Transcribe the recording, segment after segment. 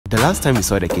The last time we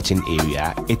saw the kitchen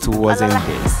area, it wasn't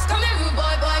this. Come here, rude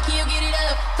boy, boy, can you get it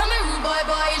up? Come here, rude boy,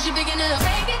 boy, is you big enough?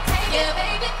 Take it, yeah,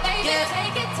 baby, yeah,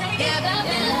 take it,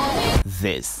 yeah,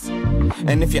 This.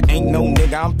 And if you ain't no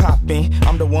nigga, I'm popping.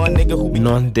 I'm the one nigga who be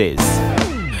not this.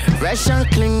 fresh and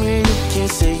clean, you can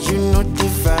say you know the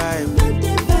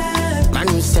vibe. Man,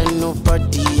 you say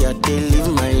nobody, I they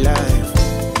live my life.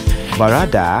 But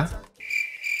rather,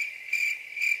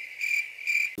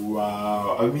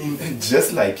 wow, I mean,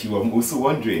 just like you, I'm also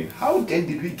wondering, how then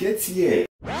did we get here?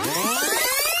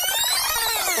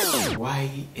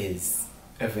 Why is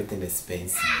everything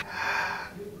expensive?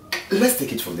 Let's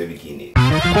take it from the beginning.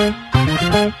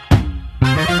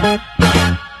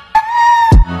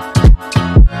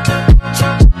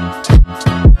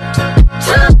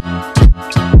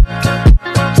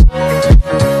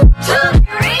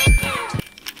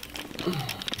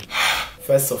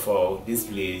 First of all, this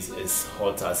place is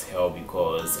hot as hell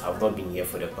because I've not been here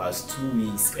for the past 2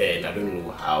 weeks and I don't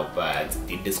know how, but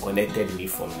they disconnected me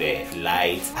from the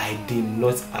light. I did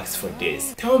not ask for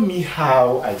this. Tell me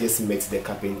how I just met the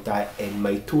carpenter and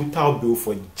my total bill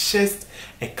for just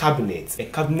a cabinet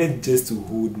just to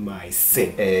hold my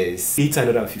sink is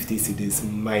 850 cedis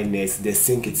minus the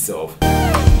sink itself.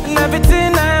 And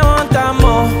everything I want, I'm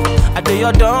more. I do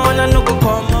your door and I no go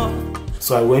come more.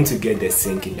 So I went to get the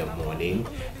sink in the morning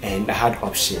and I had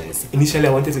options. Initially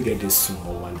I wanted to get this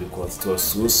small one because it was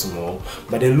so small,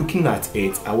 but then looking at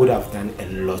it, I would have done a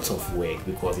lot of work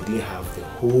because it didn't have the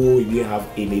hole, it didn't have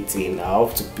anything. I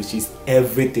have to purchase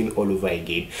everything all over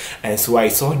again. And so I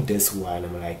saw this one,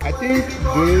 I'm like, I think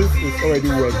this is already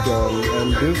worked on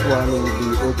and this one will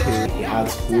be okay. it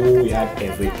has hole, it had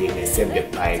everything except the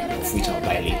pipe, of which I'll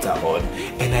buy later on.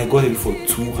 And I got it for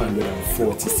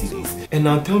 240 cedis. And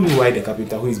now tell me why the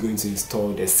carpenter who is going to install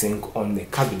the sink on the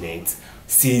cabinet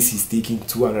says he's taking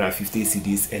 250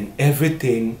 cedis and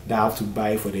everything that I have to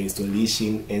buy for the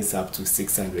installation ends up to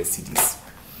 600 cedis.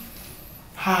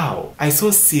 How? I saw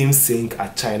same sink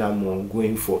at China Mall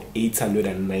going for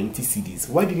 890 cedis.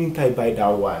 Why didn't I buy that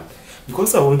one?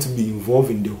 Because I want to be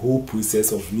involved in the whole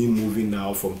process of me moving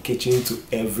now from kitchen to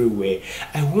everywhere.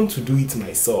 I want to do it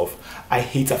myself. I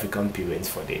hate African parents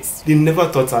for this. They never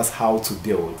taught us how to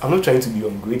build. I'm not trying to be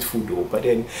ungrateful though, but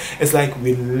then it's like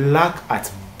we lack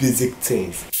at basic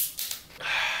things.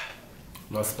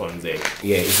 Not sponsored.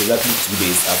 Yeah, it's exactly 2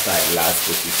 days after I last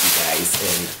spoke with you guys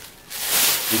and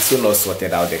it's still not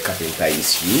sorted out the carpenter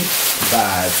issue,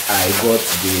 but I got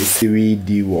this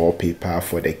 3D wallpaper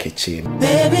for the kitchen.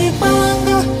 Baby, I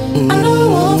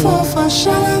know one for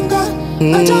Shalanga.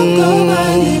 I don't go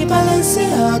by the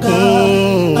Balenciaga.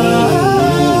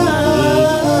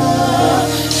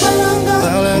 Shalanga, I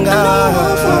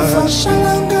know one for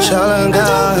Shalanga. I don't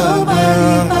go by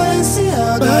the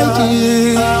Balenciaga.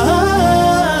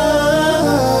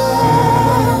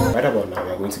 Right about now,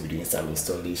 we're going to be doing some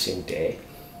installation there.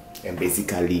 And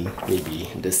basically maybe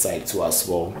this side too as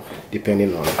well,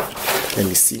 depending on, let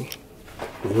me see.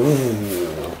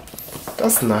 Ooh,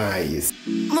 that's nice.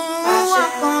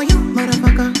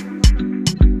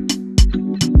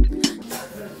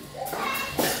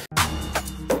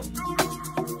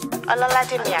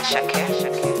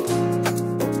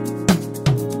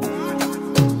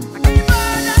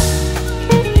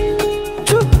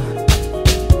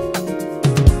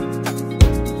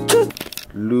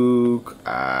 Look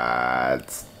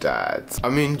at that. I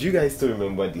mean, do you guys still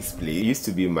remember this place? It used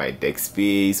to be my deck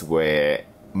space where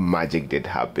magic did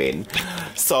happen.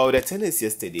 So the thing is,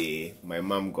 yesterday my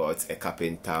mom got a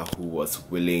carpenter who was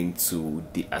willing to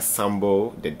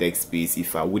deassemble the deck space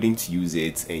if I wouldn't use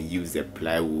it and use the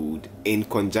plywood in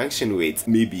conjunction with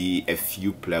maybe a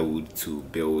few plywood to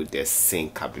build the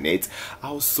sink cabinet.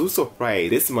 I was so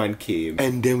surprised. This man came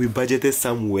and then we budgeted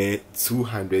somewhere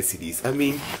 200 cedis. I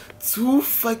mean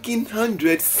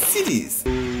 200 cedis. Oh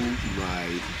my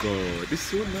god, it's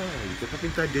so nice. The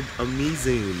carpenter did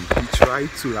amazing. He tried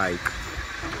to like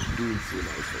do it so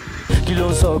nice for me.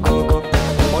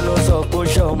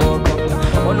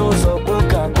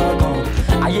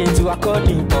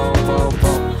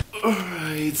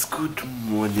 Alright, good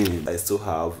morning. I still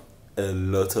have a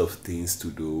lot of things to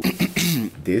do.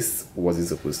 This wasn't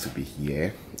supposed to be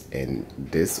here, and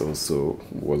this also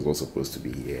was not supposed to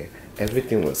be here.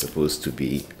 Everything was supposed to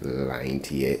be lined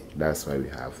here. That's why we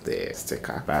have the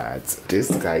sticker. But this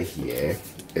guy here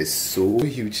is so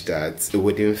huge that it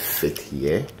wouldn't fit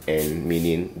here, and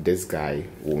meaning this guy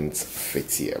won't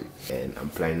fit here. And I'm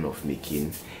planning of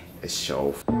making a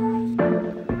shelf. I'm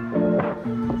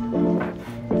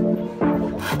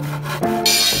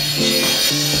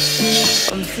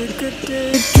sick of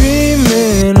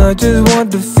dreaming. I just want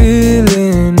the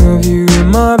feeling of you in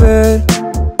my bed.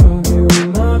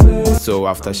 So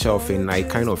after shelving, I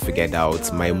kind of figured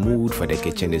out my mood for the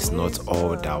kitchen is not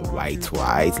all that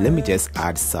white. Let me just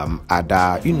add some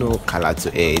other, color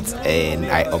to it, and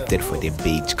I opted for the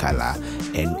beige color.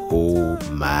 And oh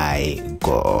my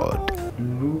god,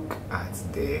 look at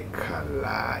the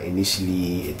color.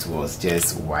 Initially it was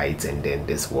just white and then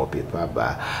this wallpaper,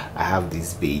 but I have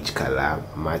this beige color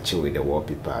matching with the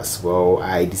wallpaper as well.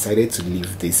 I decided to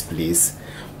leave this place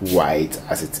white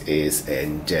as it is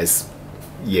and just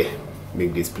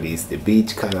make this place the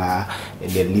beige color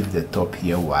and then leave the top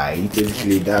here white.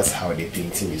 Basically that's how the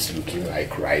painting is looking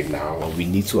like right now. We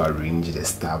need to arrange the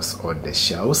stuffs on the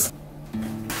shelves.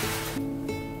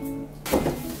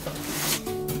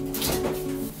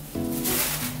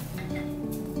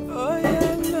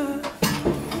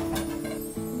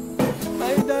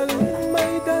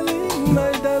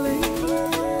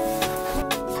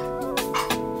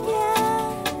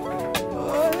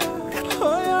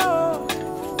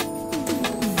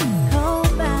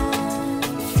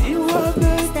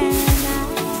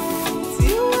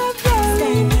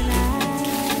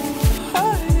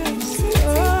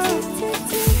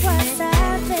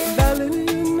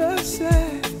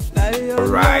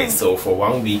 Alright, so for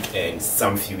 1 week and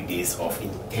some few days of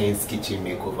intense kitchen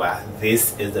makeover,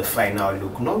 this is the final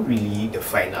look. Not really the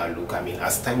final look. I mean,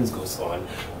 as time goes on,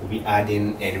 we'll be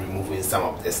adding and removing some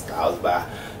of the styles, but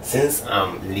since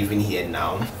I'm living here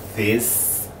now,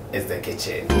 this is the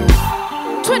kitchen.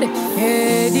 20.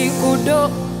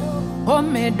 Oh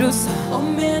Medusa,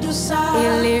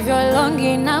 ilivyo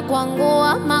longi na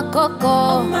kwangua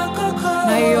makoko,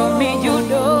 Naomi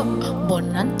judo,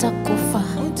 mbona ntakufa,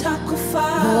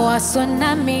 Mwaso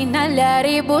nami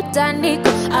naliharibu tandiko,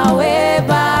 awe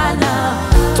bana.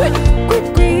 20.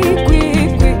 Quick, quick,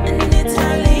 quick, quick,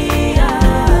 Nitalia.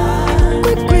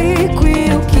 Quick, quick,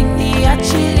 quick,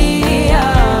 ukiniachilia.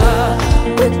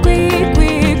 Quick, quick,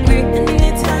 quick, quick,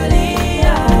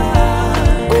 Nitalia.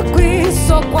 Quick, quick,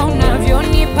 so kwa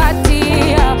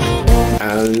unavyonipatia.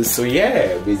 So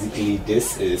yeah, basically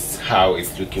this is how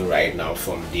it's looking right now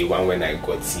from day one when I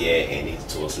got here, and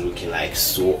it was looking like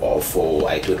so awful.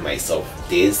 I told myself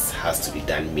this has to be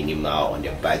done minimal on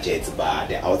the budget, but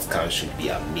the outcome should be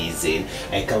amazing.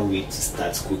 I can't wait to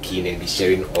start cooking and be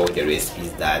sharing all the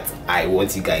recipes that I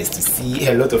want you guys to see.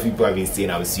 A lot of people have been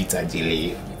saying I'm sweet and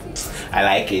jelly. I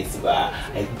like it, but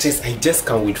I just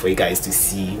can't wait for you guys to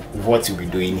see what we'll be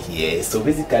doing here. So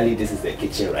basically this is the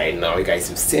kitchen right now. You guys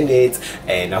have seen it,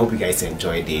 and I hope you guys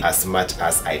enjoyed it as much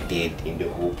as I did in the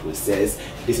whole process.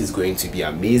 This is going to be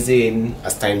amazing.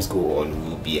 As times go on,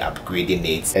 we'll be upgrading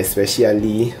it,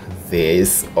 especially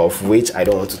this, of which I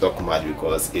don't want to talk much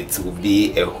because it will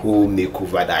be a whole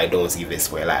makeover that I don't want to give a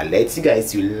spoiler. Let you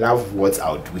guys, you love what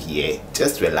I'll do here,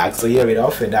 just relax. So yeah,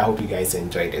 without further, I hope you guys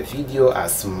enjoyed the video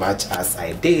as much as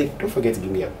I did. Don't forget to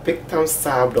give me a big thumbs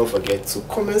up. Don't forget to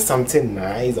comment something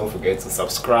nice. Don't forget to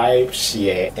subscribe,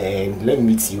 share, and let me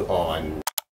meet you on